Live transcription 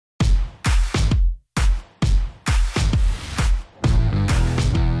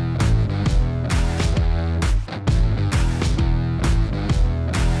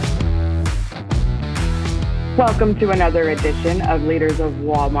Welcome to another edition of Leaders of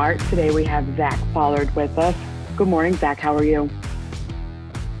Walmart. Today we have Zack Pollard with us. Good morning, Zack. How are you?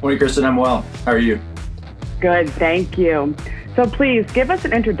 Morning, Kristen. I'm well. How are you? Good, thank you. So please give us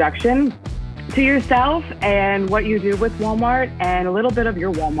an introduction to yourself and what you do with Walmart and a little bit of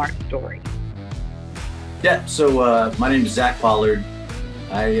your Walmart story. Yeah, so my name is Zack Pollard.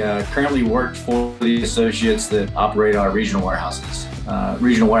 I currently work for the associates that operate our regional warehouses.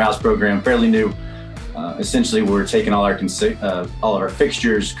 Regional warehouse program, fairly new. Essentially, we're taking all of our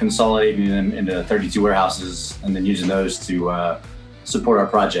fixtures, consolidating them into 32 warehouses, and then using those to support our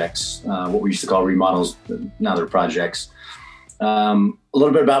projects, what we used to call remodels, but now they're projects. A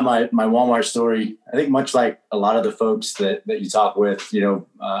little bit about my Walmart story. I think much like a lot of the folks that you talk with,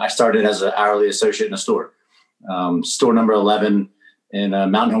 I started as an hourly associate in a store. Store number 11 in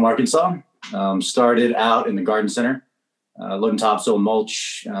Mountain Home, Arkansas. Started out in the garden center, loading topsoil,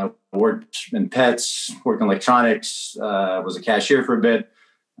 mulch, worked in pets, worked in electronics, was a cashier for a bit,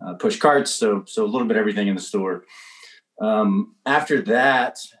 pushed carts, so a little bit of everything in the store. After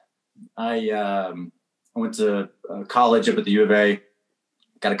that, I went to college up at the U of A,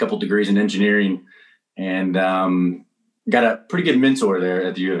 got a couple degrees in engineering, and got a pretty good mentor there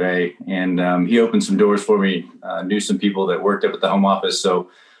at the U of A. And he opened some doors for me, knew some people that worked up at the home office.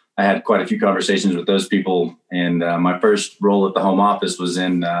 So I had quite a few conversations with those people. And my first role at the home office was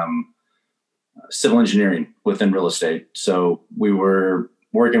in civil engineering within real estate. So we were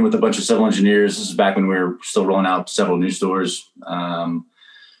working with a bunch of civil engineers. This is back when we were still rolling out several new stores.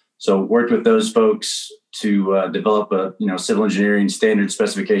 So worked with those folks to develop civil engineering standard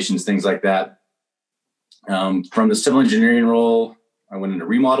specifications, things like that. From the civil engineering role, I went into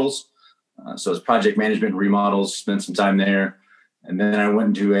remodels. So it's project management and remodels, spent some time there. And then I went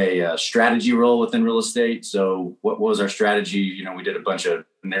into a strategy role within real estate. So what was our strategy? We did a bunch of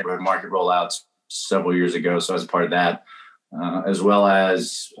neighborhood market rollouts several years ago. So I was a part of that, as well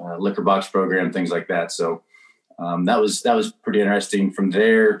as liquor box program, things like that. So that was pretty interesting. From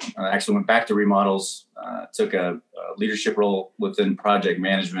there, I actually went back to remodels, took a leadership role within project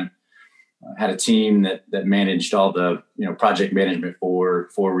management, had a team that managed all the project management for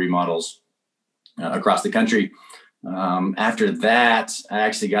remodels across the country. After that, I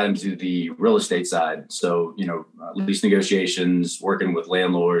actually got into the real estate side. So, lease negotiations, working with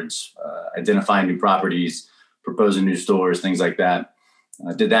landlords, identifying new properties, proposing new stores, things like that.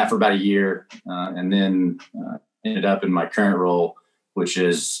 Did that for about a year, and then ended up in my current role, which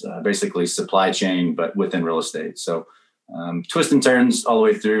is basically supply chain, but within real estate. So twists and turns all the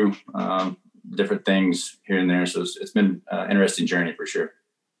way through, different things here and there. So it's been an interesting journey for sure.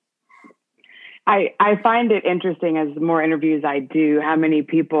 I find it interesting as the more interviews I do, how many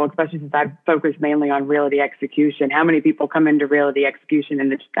people, especially since I focus mainly on realty execution, how many people come into realty execution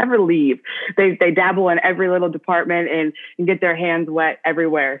and they just never leave. They dabble in every little department and get their hands wet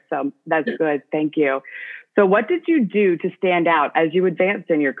everywhere. So that's good. Thank you. So what did you do to stand out as you advanced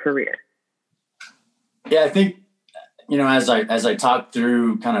in your career? Yeah, I think, as I talked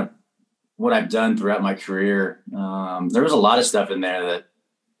through kind of what I've done throughout my career, there was a lot of stuff in there that,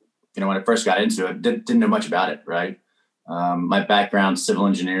 when I first got into it, didn't know much about it, right? My background's civil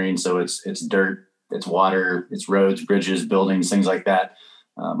engineering, so it's dirt, it's water, it's roads, bridges, buildings, things like that.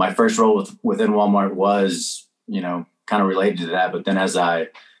 My first role within Walmart was, kind of related to that. But then as I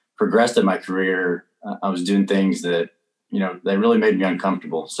progressed in my career, I was doing things that, that really made me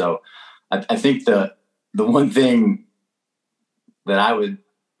uncomfortable. So I think the one thing that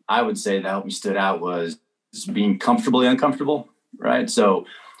I would say that helped me stood out was being comfortably uncomfortable, right? So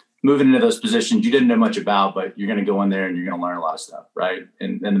moving into those positions you didn't know much about, but you're going to go in there and you're going to learn a lot of stuff, right?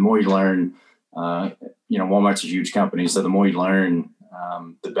 And the more you learn, Walmart's a huge company, so the more you learn,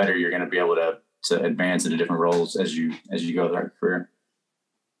 the better you're going to be able to advance into different roles as you go through your career.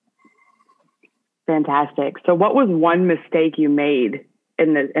 Fantastic. So what was one mistake you made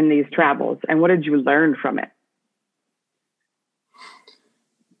in these travels, and what did you learn from it?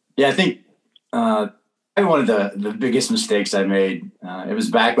 Yeah, I think one of the biggest mistakes I made, it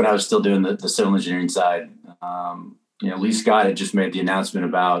was back when I was still doing the civil engineering side. Lee Scott had just made the announcement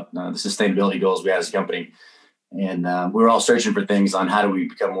about the sustainability goals we had as a company. And we were all searching for things on how do we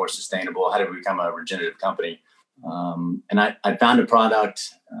become more sustainable? How do we become a regenerative company? And I found a product,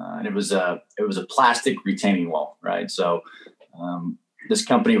 and it was a plastic retaining wall, right? So this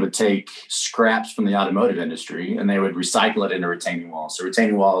company would take scraps from the automotive industry and they would recycle it into retaining walls. So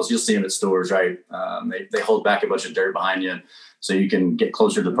retaining walls, you'll see them at stores, right? They hold back a bunch of dirt behind you so you can get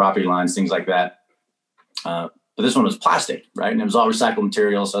closer to the property lines, things like that. But this one was plastic, right? And it was all recycled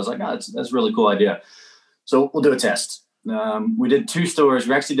material. So I was like, that's a really cool idea. So we'll do a test. We did 2 stores.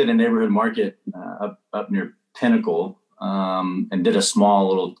 We actually did a neighborhood market up near pinnacle and did a small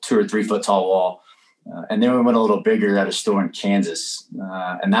little 2 or 3 foot tall wall. And then we went a little bigger at a store in Kansas.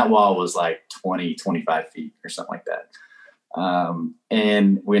 And that wall was like 20, 25 feet or something like that.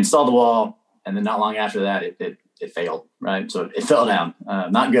 And we installed the wall. And then not long after that, it failed, right? So it fell down.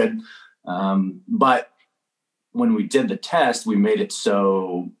 Not good. But when we did the test, we made it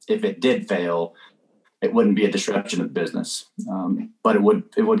so if it did fail, it wouldn't be a disruption of business, but it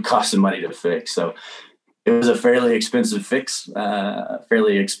would cost some money to fix. So it was a fairly expensive fix,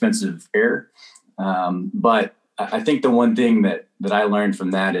 fairly expensive error. But I think the one thing that I learned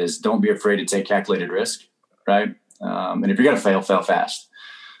from that is don't be afraid to take calculated risk, right? And if you're going to fail fast.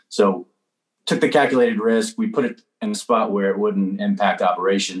 So took the calculated risk. We put it in a spot where it wouldn't impact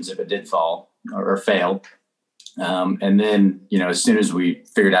operations if it did fall or fail. And then, as soon as we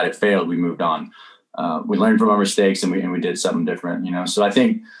figured out it failed, we moved on. We learned from our mistakes and we did something different, So I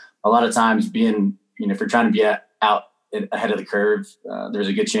think a lot of times being, if you're trying to be out ahead of the curve, there's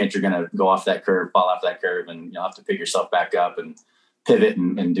a good chance you're going to go off that curve, fall off that curve, and you'll have to pick yourself back up and pivot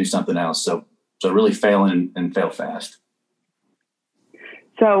and do something else. So really fail and fail fast.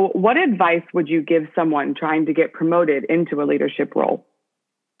 So what advice would you give someone trying to get promoted into a leadership role?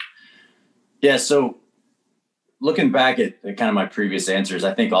 Yeah. So looking back at kind of my previous answers,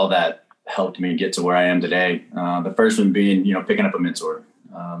 I think all that helped me get to where I am today. The first one being, picking up a mentor.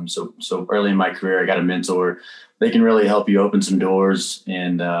 So early in my career, I got a mentor. They can really help you open some doors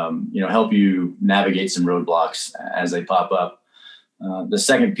and, help you navigate some roadblocks as they pop up. The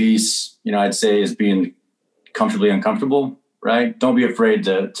second piece, I'd say is being comfortably uncomfortable, right? Don't be afraid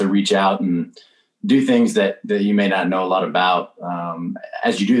to reach out and do things that you may not know a lot about.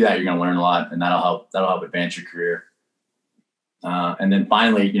 As you do that, you're going to learn a lot, and that'll help advance your career. And then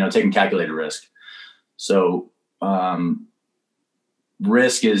finally, taking calculated risk. So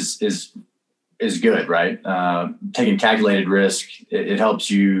risk is good, right? Taking calculated risk, it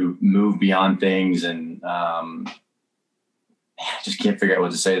helps you move beyond things, and I just can't figure out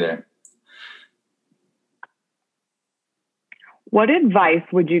what to say there. What advice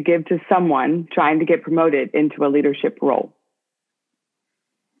would you give to someone trying to get promoted into a leadership role?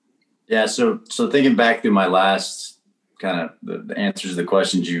 Yeah, so thinking back through my last kind of the answers to the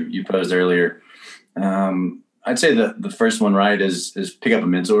questions you posed earlier, I'd say the first one, right, is pick up a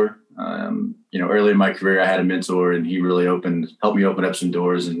mentor. Early in my career, I had a mentor, and he really helped me open up some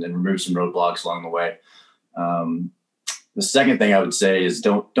doors and remove some roadblocks along the way. The second thing I would say is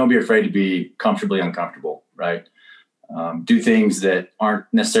don't be afraid to be comfortably uncomfortable, right? Do things that aren't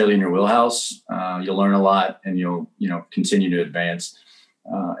necessarily in your wheelhouse. You'll learn a lot, and you'll continue to advance.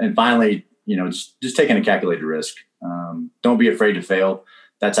 And finally, just taking a calculated risk. Don't be afraid to fail.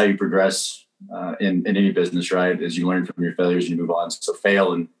 That's how you progress in any business, right? As you learn from your failures and you move on. So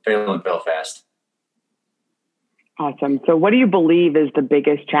fail and fail fast. Awesome. So what do you believe is the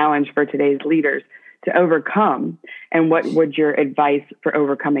biggest challenge for today's leaders to overcome? And what would your advice for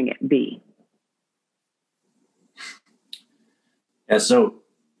overcoming it be? Yeah, so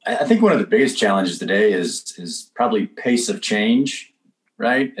I think one of the biggest challenges today is probably pace of change,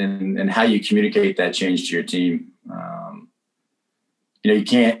 right? And how you communicate that change to your team. You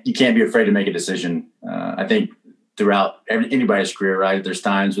can't be afraid to make a decision. I think throughout anybody's career, right, there's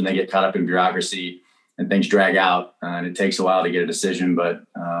times when they get caught up in bureaucracy and things drag out, and it takes a while to get a decision. But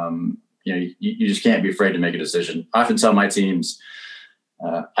you just can't be afraid to make a decision. I often tell my teams,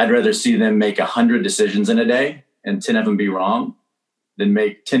 I'd rather see them make 100 decisions in a day and 10 of them be wrong than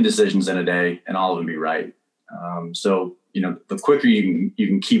make 10 decisions in a day and all of them be right. So the quicker you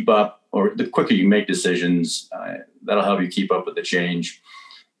can keep up, or the quicker you make decisions, that'll help you keep up with the change.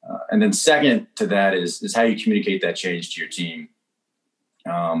 And then second to that is how you communicate that change to your team.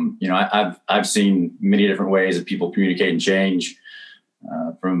 I've seen many different ways that people communicate and change,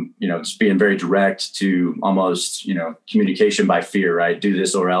 from just being very direct to almost communication by fear, right? Do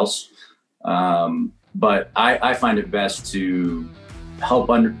this or else. But I find it best to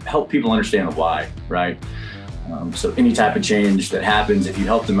help people understand the why, right? So any type of change that happens, if you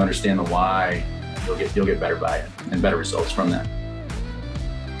help them understand the why, you'll get better by it and better results from that.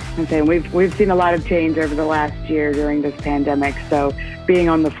 Okay, we've seen a lot of change over the last year during this pandemic, so being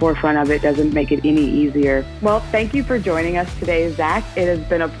on the forefront of it doesn't make it any easier. Well, thank you for joining us today, Zack. It has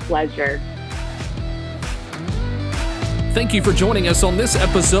been a pleasure. Thank you for joining us on this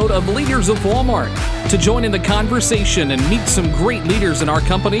episode of Leaders of Walmart. To join in the conversation and meet some great leaders in our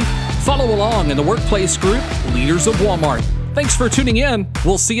company, follow along in the workplace group, Leaders of Walmart. Thanks for tuning in.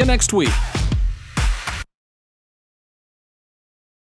 We'll see you next week.